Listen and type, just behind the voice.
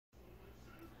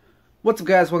What's up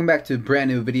guys, welcome back to a brand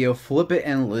new video, Flip It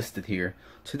and List It here.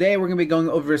 Today we're going to be going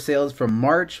over sales from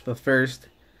March the 1st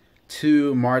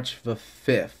to March the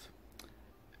 5th.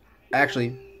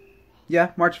 Actually,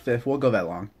 yeah, March 5th, we'll go that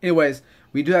long. Anyways,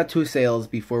 we do have two sales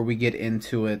before we get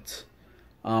into it.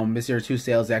 This year two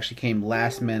sales actually came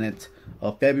last minute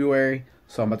of February,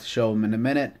 so I'm about to show them in a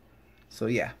minute. So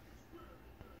yeah.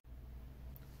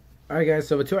 Alright guys,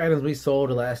 so the two items we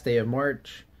sold the last day of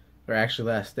March, or actually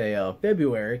last day of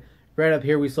February. Right up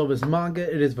here we sold this manga.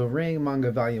 It is The Ring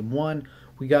Manga Volume 1.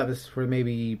 We got this for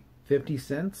maybe 50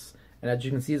 cents. And as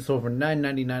you can see, it's sold for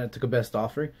 $9.99. It took a best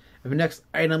offer. And the next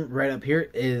item right up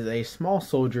here is a Small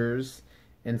Soldiers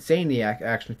Insaniac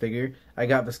action figure. I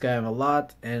got this guy a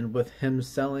lot, and with him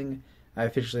selling, I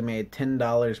officially made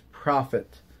 $10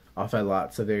 profit off that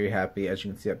lot. So very happy, as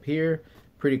you can see up here.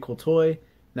 Pretty cool toy.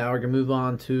 Now we're going to move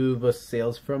on to the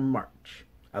sales from March.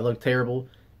 I look terrible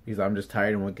because I'm just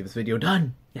tired and want to get this video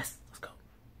done. Yes, let's go.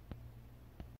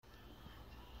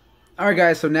 Alright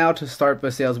guys, so now to start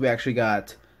the sales, we actually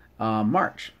got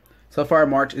March. So far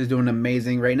March is doing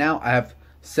amazing. Right now I have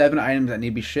 7 items that need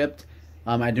to be shipped.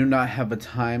 I do not have the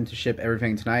time to ship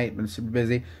everything tonight. I've been super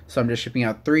busy. So I'm just shipping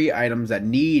out 3 items that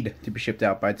need to be shipped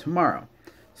out by tomorrow.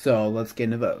 So let's get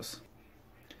into those.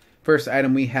 First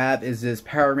item we have is this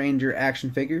Power Ranger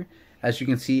action figure. As you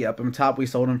can see up on top, we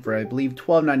sold them for I believe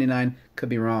 $12.99. Could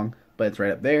be wrong, but it's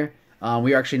right up there.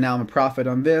 We are actually now in a profit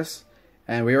on this,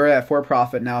 and we were at for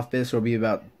profit. Now if this will be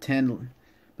about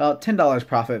 $10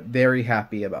 profit. Very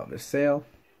happy about this sale.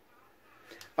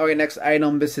 Okay, next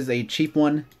item. This is a cheap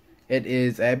one. It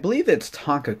is, I believe it's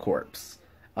Tonka Corpse.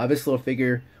 This little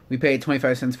figure, we paid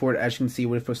 25 cents for it. As you can see,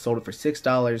 we sold it for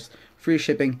 $6, free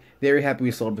shipping. Very happy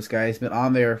we sold this guy. He's been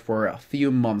on there for a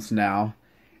few months now,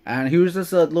 and he was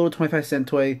just a little 25-cent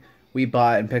toy we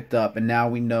bought and picked up, and now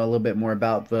we know a little bit more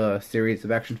about the series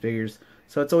of action figures,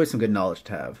 so it's always some good knowledge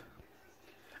to have.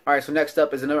 Alright, so next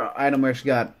up is another item we actually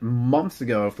got months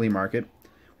ago at Flea Market.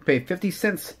 We paid 50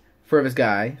 cents for this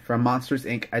guy from Monsters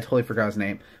Inc. I totally forgot his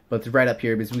name, but it's right up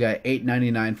here because we got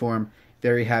 $8.99 for him.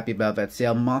 Very happy about that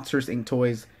sale. Monsters Inc.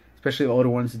 toys, especially the older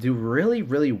ones, do really,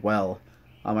 really well.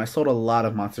 I sold a lot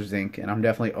of Monsters Inc. and I'm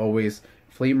definitely always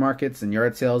flea markets and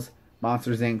yard sales.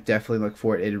 Monsters Inc. definitely look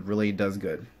for it. It really does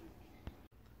good.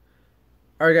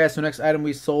 Alright guys, so next item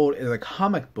we sold is a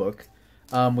comic book.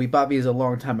 We bought these a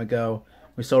long time ago.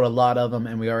 We sold a lot of them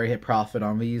and we already hit profit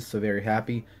on these, so very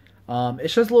happy.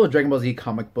 It's just a little Dragon Ball Z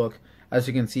comic book. As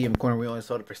you can see in the corner, we only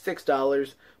sold it for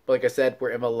 $6. But like I said,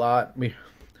 we're in a lot.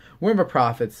 We're in a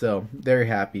profit, so very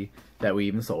happy that we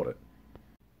even sold it.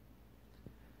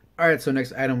 Alright, so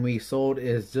next item we sold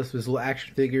is just this little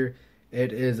action figure.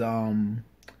 It is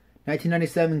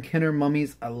 1997 Kenner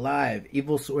Mummies Alive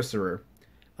Evil Sorcerer.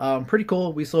 Pretty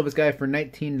cool. We sold this guy for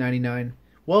 $19.99.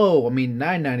 Whoa, I mean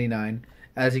 $9.99,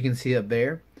 as you can see up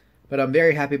there. But I'm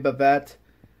very happy about that.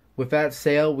 With that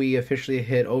sale, we officially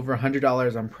hit over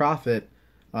 $100 on profit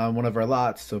on one of our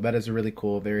lots, so that is really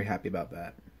cool. Very happy about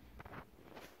that.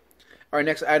 Our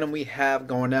next item we have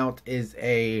going out is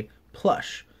a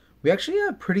plush. We actually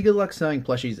have pretty good luck selling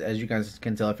plushies, as you guys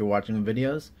can tell if you're watching the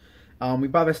videos. We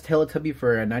bought this Teletubby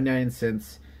for 99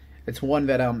 cents. It's one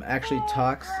that actually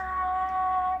talks.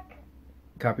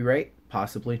 Copyright?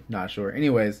 Possibly. Not sure.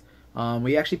 Anyways,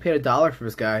 we actually paid $1 for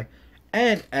this guy.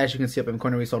 And as you can see up in the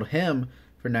corner, we sold him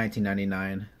for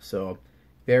 $19.99. So,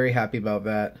 very happy about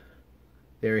that.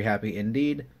 Very happy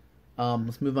indeed.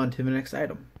 Let's move on to the next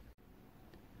item.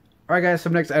 Alright guys, so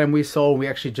the next item we sold, we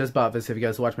actually just bought this if you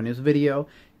guys watched my news video.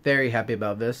 Very happy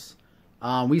about this.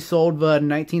 We sold the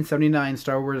 1979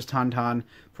 Star Wars Tauntaun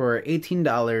for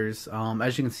 $18.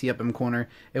 As you can see up in the corner,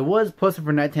 it was posted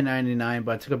for $19.99,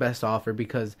 but I took a best offer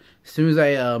because as soon as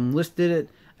I listed it,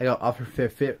 I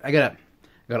got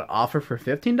an offer for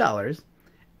 $15,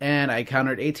 and I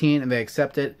countered 18, and they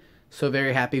accepted it. So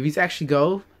very happy. These actually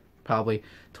go probably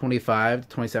 $25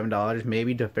 to $27,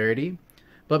 maybe to $30,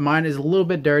 but mine is a little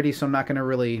bit dirty, so I'm not gonna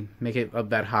really make it up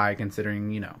that high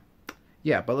considering, you know.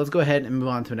 Yeah, but let's go ahead and move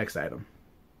on to the next item.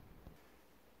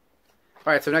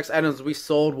 Alright, so next items we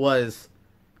sold was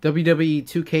WWE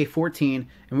 2K14,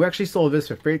 and we actually sold this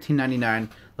for $13.99,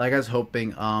 like I was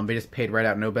hoping. They just paid right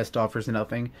out, no best offers and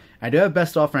nothing. I do have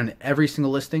best offer on every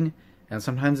single listing, and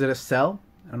sometimes they just sell,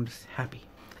 and I'm just happy.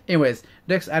 Anyways,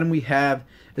 next item we have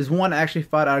is one I actually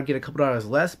thought I would get a couple dollars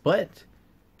less, but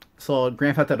sold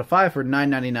Grand Theft Auto 5 for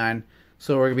 $9.99,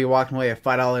 so we're going to be walking away at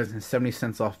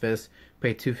 $5.70 off this,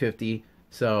 paid $2.50,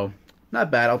 so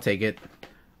not bad, I'll take it.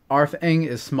 Our thing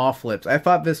is small flips. I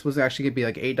thought this was actually going to be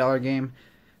like an $8 game,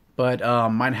 but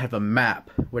mine had a map,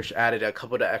 which added a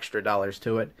couple of extra dollars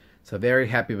to it. So very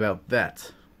happy about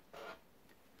that.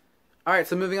 Alright,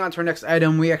 so moving on to our next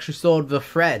item, we actually sold the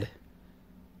Fred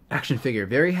action figure.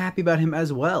 Very happy about him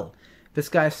as well. This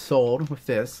guy sold with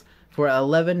this for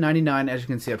 $11.99, as you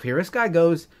can see up here. This guy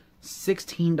goes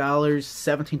 $16,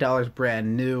 $17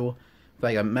 brand new,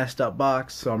 like a messed up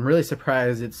box, so I'm really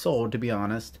surprised it sold, to be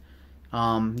honest.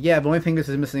 Yeah, the only thing this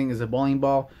is missing is a bowling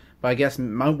ball, but I guess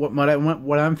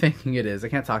what I'm thinking it is, I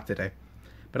can't talk today,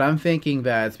 but I'm thinking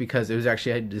that it's because it was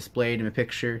actually displayed in a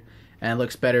picture, and it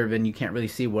looks better than you can't really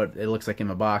see what it looks like in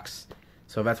the box.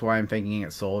 So that's why I'm thinking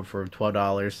it sold for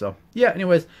 $12. So yeah,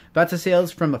 anyways, that's the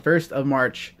sales from the 1st of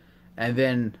March, and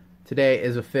then today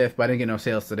is the 5th, but I didn't get no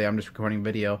sales today. I'm just recording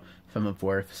video from the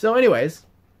 4th. So anyways,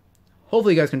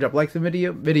 hopefully you guys can drop likes on the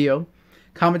video,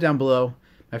 comment down below.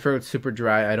 My throat's super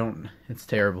dry. It's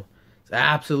terrible. It's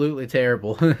absolutely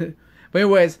terrible. But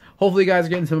anyways, hopefully you guys are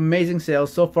getting some amazing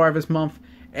sales so far this month.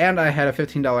 And I had a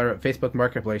 $15 Facebook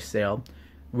Marketplace sale,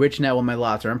 which now all my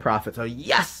lots are in profit. So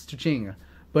yes, cha-ching.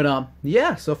 But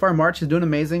yeah, so far March is doing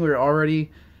amazing. We're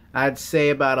already, I'd say,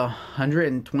 about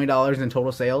 $120 in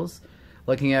total sales.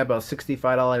 Looking at about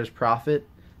 $65 profit.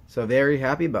 So very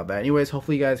happy about that. Anyways,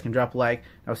 hopefully you guys can drop a like.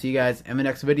 I'll see you guys in the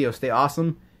next video. Stay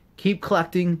awesome. Keep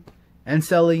collecting and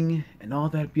selling and all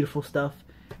that beautiful stuff.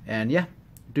 And yeah,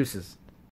 deuces.